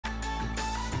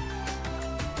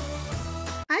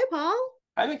Hi, Paul.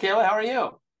 Hi, Michaela. How are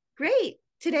you? Great.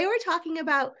 Today we're talking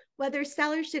about whether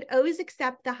sellers should always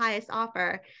accept the highest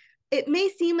offer. It may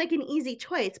seem like an easy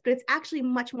choice, but it's actually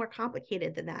much more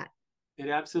complicated than that. It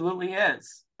absolutely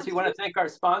is. So you want to Absolutely. thank our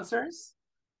sponsors,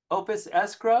 Opus,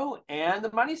 Escrow, and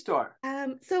the Money Store.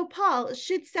 So, Paul,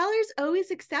 should sellers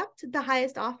always accept the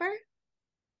highest offer?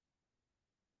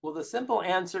 Well, the simple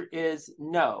answer is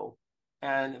no.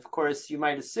 And of course, you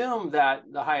might assume that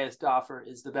the highest offer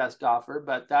is the best offer,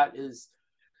 but that is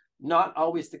not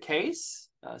always the case.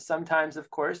 Sometimes, of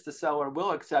course, the seller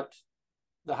will accept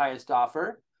the highest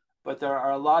offer, but there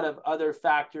are a lot of other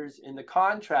factors in the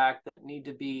contract that need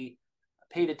to be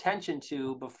paid attention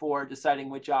to before deciding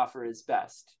which offer is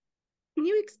best. Can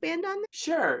you expand on that?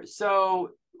 Sure.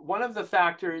 So one of the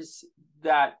factors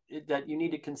that you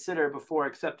need to consider before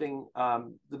accepting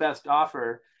the best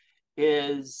offer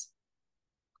is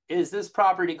this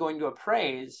property going to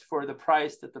appraise for the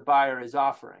price that the buyer is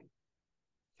offering?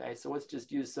 Okay, so let's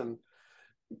just use some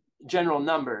general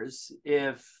numbers.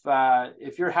 If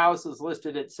your house is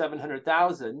listed at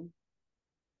 700,000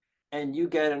 and you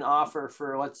get an offer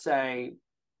for, let's say,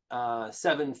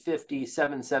 750,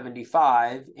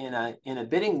 775 in a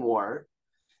bidding war,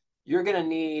 you're going to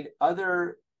need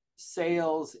other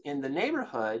sales in the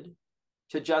neighborhood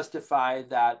to justify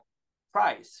that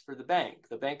price for the bank.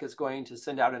 The bank is going to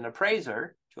send out an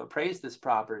appraiser to appraise this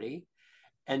property,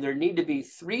 and there need to be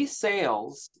three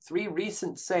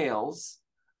recent sales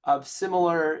of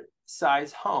similar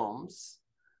size homes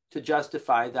to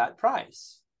justify that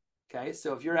price. Okay,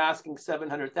 so if you're asking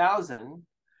 700,000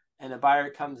 and a buyer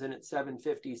comes in at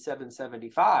 750,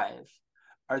 775,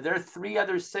 are there three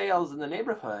other sales in the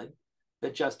neighborhood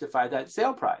that justify that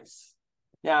sale price?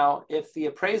 Now, if the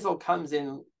appraisal comes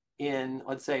in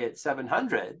let's say at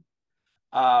 700,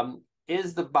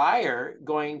 is the buyer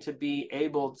going to be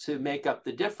able to make up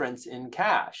the difference in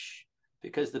cash?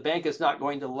 Because the bank is not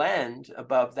going to lend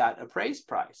above that appraised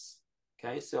price.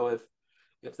 Okay, so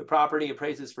if the property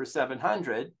appraises for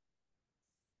 700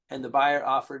 and the buyer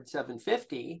offered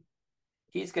 750,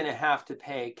 he's going to have to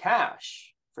pay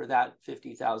cash for that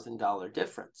 $50,000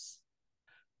 difference.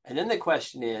 And then the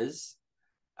question is,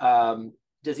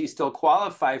 does he still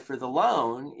qualify for the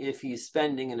loan if he's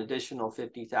spending an additional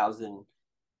 50,000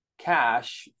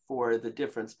 cash for the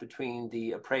difference between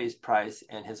the appraised price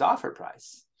and his offer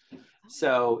price?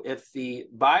 So if the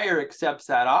buyer accepts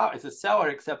that, if the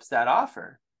seller accepts that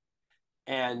offer,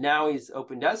 and now he's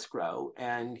opened escrow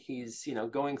and he's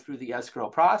going through the escrow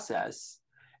process,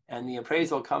 and the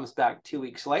appraisal comes back 2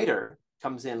 weeks later,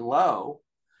 comes in low,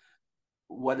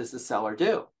 what does the seller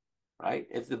do? Right?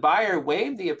 If the buyer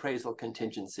waived the appraisal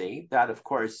contingency, that of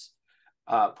course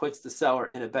puts the seller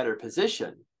in a better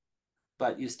position.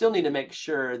 But you still need to make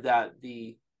sure that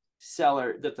the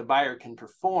buyer can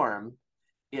perform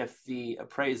if the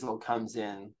appraisal comes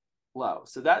in low.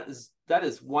 So that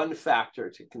is one factor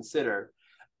to consider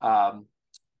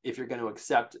if you're going to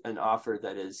accept an offer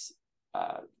that is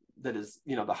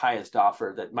the highest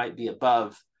offer that might be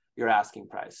above your asking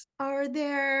price. Are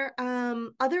there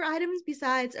other items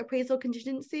besides appraisal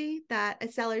contingency that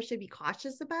a seller should be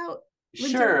cautious about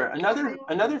when dealing Sure. with a high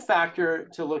Another factor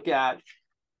to look at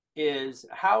is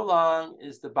how long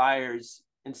is the buyer's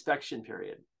inspection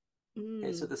period. offer?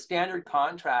 Okay, so the standard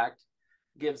contract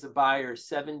gives a buyer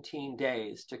 17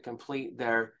 days to complete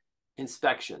their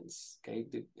inspections. Okay,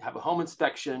 to have a home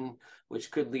inspection, which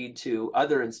could lead to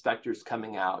other inspectors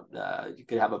coming out. You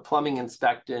could have a plumbing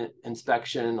inspection,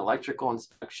 electrical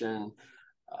inspection,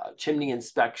 chimney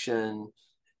inspection.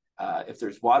 If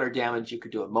there's water damage, you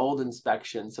could do a mold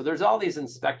inspection. So there's all these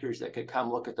inspectors that could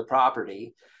come look at the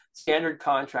property. Standard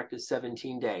contract is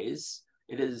 17 days.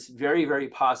 It is very, very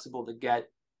possible to get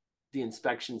the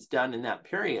inspections done in that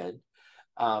period.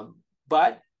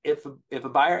 But if a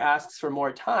buyer asks for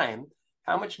more time,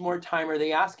 how much more time are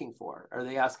they asking for? Are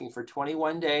they asking for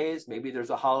 21 days? Maybe there's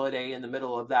a holiday in the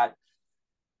middle of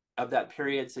that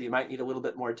period, so you might need a little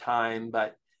bit more time.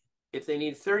 But if they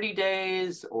need 30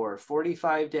 days or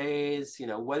 45 days,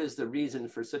 what is the reason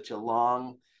for such a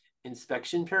long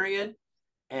inspection period?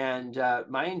 And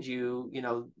mind you,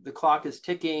 the clock is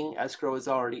ticking. Escrow is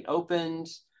already opened.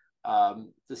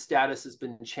 The status has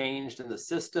been changed in the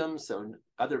system, so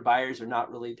other buyers are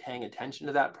not really paying attention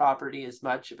to that property as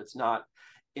much if it's not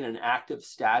in an active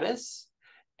status.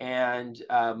 And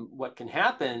what can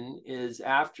happen is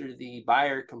after the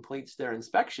buyer completes their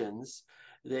inspections,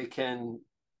 they can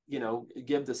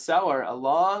give the seller a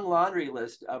long laundry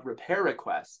list of repair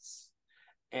requests.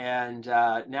 And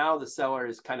now the seller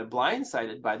is kind of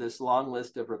blindsided by this long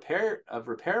list of repair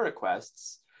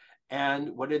requests.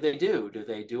 And what do? Do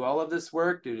they do all of this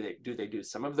work? Do they do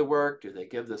some of the work? Do they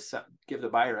give the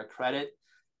buyer a credit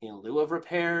in lieu of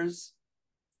repairs?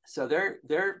 So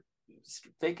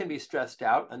they can be stressed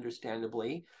out,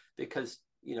 understandably, because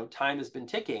time has been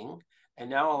ticking, and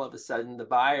now all of a sudden the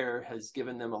buyer has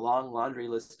given them a long laundry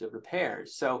list of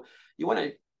repairs. So you want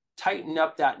to tighten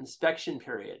up that inspection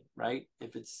period, right?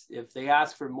 If they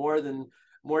ask for more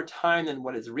time than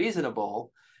what is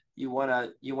reasonable, you want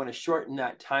to shorten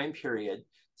that time period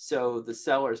so the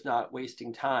seller is not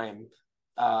wasting time,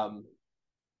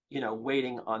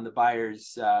 waiting on the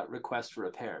buyer's request for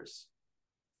repairs.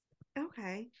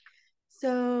 Okay.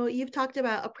 So you've talked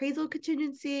about appraisal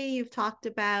contingency, you've talked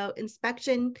about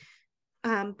inspection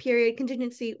period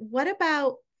contingency. What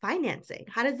about financing?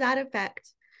 How does that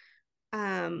affect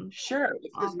Sure.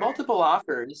 If there's offer? multiple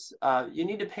offers, you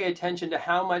need to pay attention to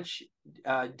how much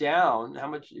down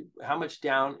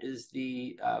is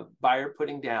the buyer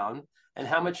putting down, and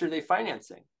how much are they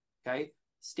financing. Okay.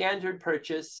 Standard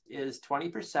purchase is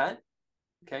 20%.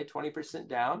 Okay, 20%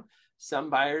 down. Some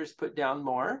buyers put down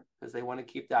more because they want to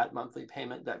keep that monthly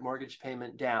payment, that mortgage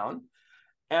payment down.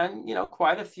 And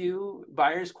quite a few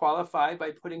buyers qualify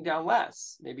by putting down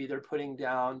less. Maybe they're putting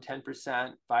down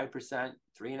 10%, 5%,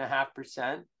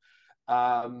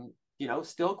 3.5%.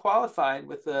 Still qualified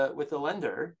with the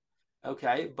lender.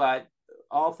 Okay, but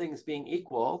all things being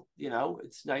equal,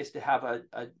 it's nice to have a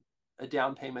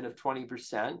down payment of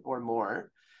 20% or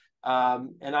more.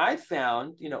 And I've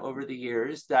found, over the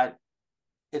years that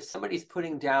if somebody's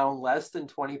putting down less than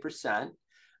 20%,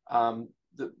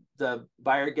 the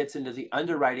buyer gets into the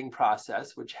underwriting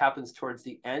process, which happens towards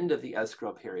the end of the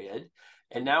escrow period.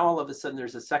 And now all of a sudden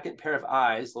there's a second pair of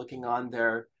eyes looking on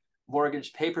their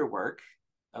mortgage paperwork.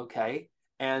 Okay.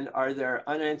 And are there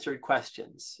unanswered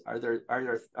questions? Are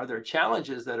there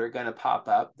challenges that are going to pop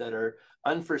up that are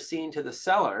unforeseen to the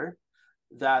seller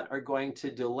that are going to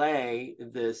delay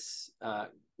this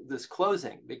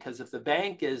closing? Because if the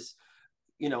bank is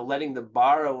letting the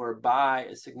borrower buy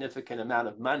a significant amount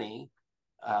of money,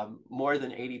 more than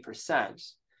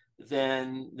 80%,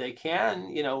 then they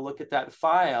can look at that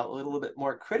file a little bit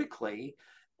more critically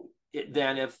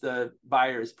than if the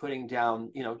buyer is putting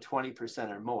down 20%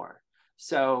 or more.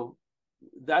 So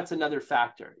that's another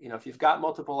factor. If you've got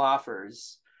multiple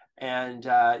offers, and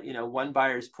one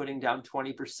buyer's putting down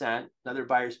 20%, another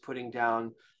buyer's putting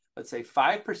down, let's say,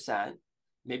 5%.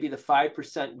 Maybe the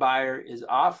 5% buyer is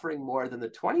offering more than the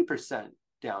 20%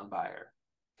 down buyer.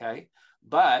 Okay,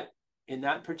 but in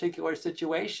that particular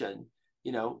situation,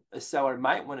 a seller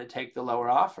might want to take the lower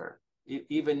offer,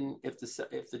 even if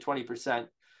the 20%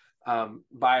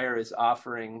 buyer is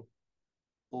offering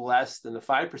less than the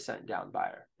 5% down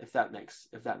buyer. If that makes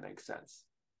sense.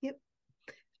 Yep.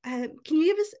 Can you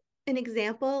give us an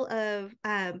example of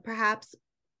perhaps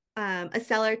a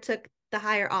seller took the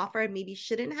higher offer and maybe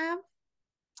shouldn't have?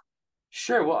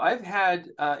 Sure. Well, I've had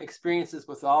experiences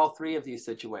with all three of these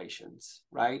situations,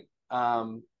 right?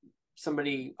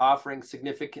 Somebody offering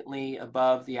significantly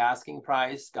above the asking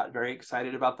price, got very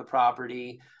excited about the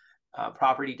property.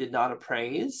 Property did not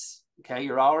appraise. Okay,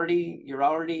 you're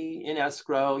already in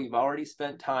escrow. You've already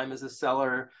spent time as a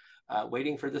seller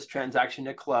waiting for this transaction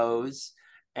to close,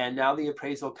 and now the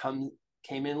appraisal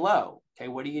came in low. Okay,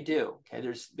 what do you do? Okay,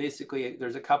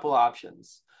 there's a couple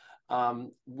options.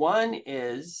 One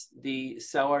is the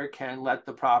seller can let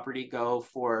the property go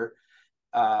for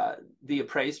the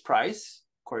appraised price.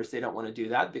 Of course, they don't want to do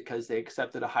that because they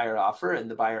accepted a higher offer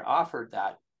and the buyer offered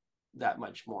that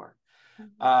much more.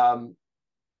 Mm-hmm.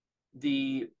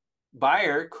 The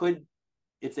buyer could,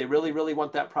 if they really, really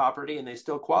want that property and they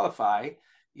still qualify,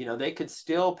 they could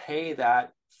still pay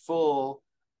that full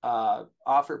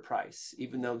offer price,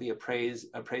 even though the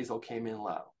appraisal came in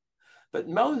low. But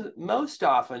most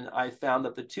often, I found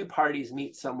that the two parties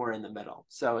meet somewhere in the middle.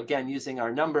 So again, using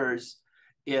our numbers,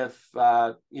 if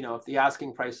the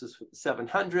asking price was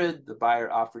 $700, the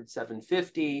buyer offered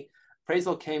 $750,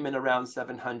 appraisal came in around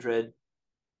 $700,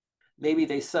 maybe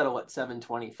they settle at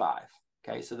 $725.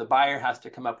 Okay, so the buyer has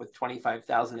to come up with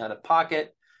 $25,000 out of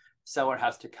pocket, seller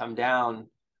has to come down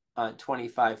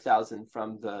 $25,000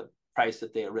 from the price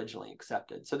that they originally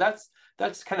accepted. So that's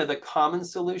kind of the common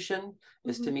solution,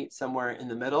 is to meet somewhere in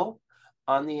the middle.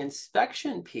 On the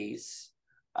inspection piece,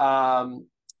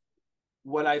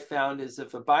 what I found is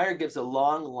if a buyer gives a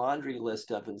long laundry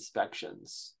list of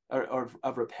inspections or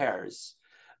of repairs,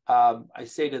 I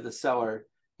say to the seller,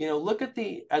 look at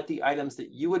the items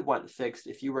that you would want fixed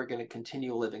if you were going to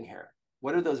continue living here.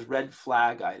 What are those red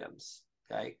flag items?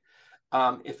 Okay.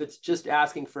 If it's just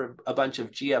asking for a bunch of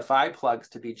GFI plugs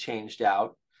to be changed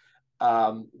out,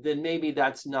 then maybe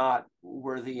that's not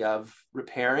worthy of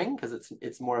repairing because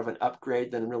it's more of an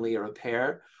upgrade than really a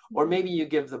repair. Or maybe you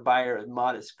give the buyer a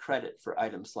modest credit for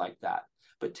items like that,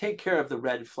 but take care of the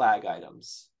red flag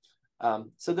items.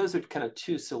 So those are kind of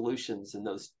two solutions in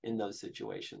those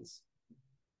situations.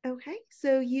 Okay,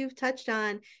 so you've touched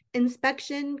on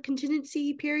inspection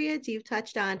contingency periods, you've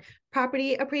touched on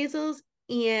property appraisals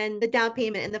and the down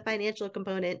payment and the financial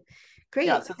component. Great.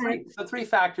 Yeah, so three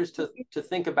factors to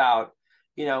think about.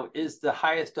 Is the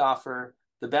highest offer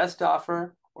the best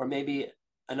offer, or maybe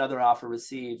another offer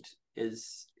received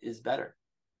is better?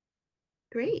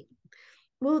 Great.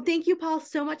 Well, thank you, Paul,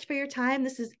 so much for your time.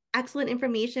 This is excellent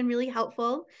information, really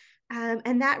helpful.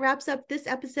 And that wraps up this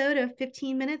episode of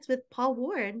 15 Minutes with Paul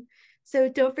Ward. So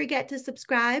don't forget to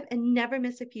subscribe and never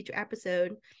miss a future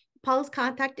episode. Paul's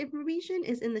contact information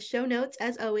is in the show notes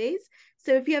as always.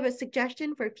 So if you have a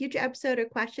suggestion for a future episode or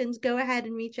questions, go ahead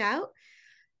and reach out.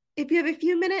 If you have a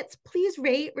few minutes, please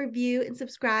rate, review, and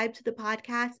subscribe to the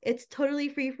podcast. It's totally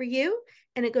free for you,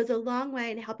 and it goes a long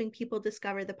way in helping people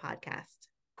discover the podcast.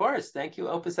 Of course. Thank you,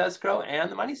 Opus Escrow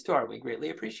and the Money Store. We greatly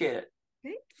appreciate it.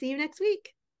 Okay, see you next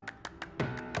week.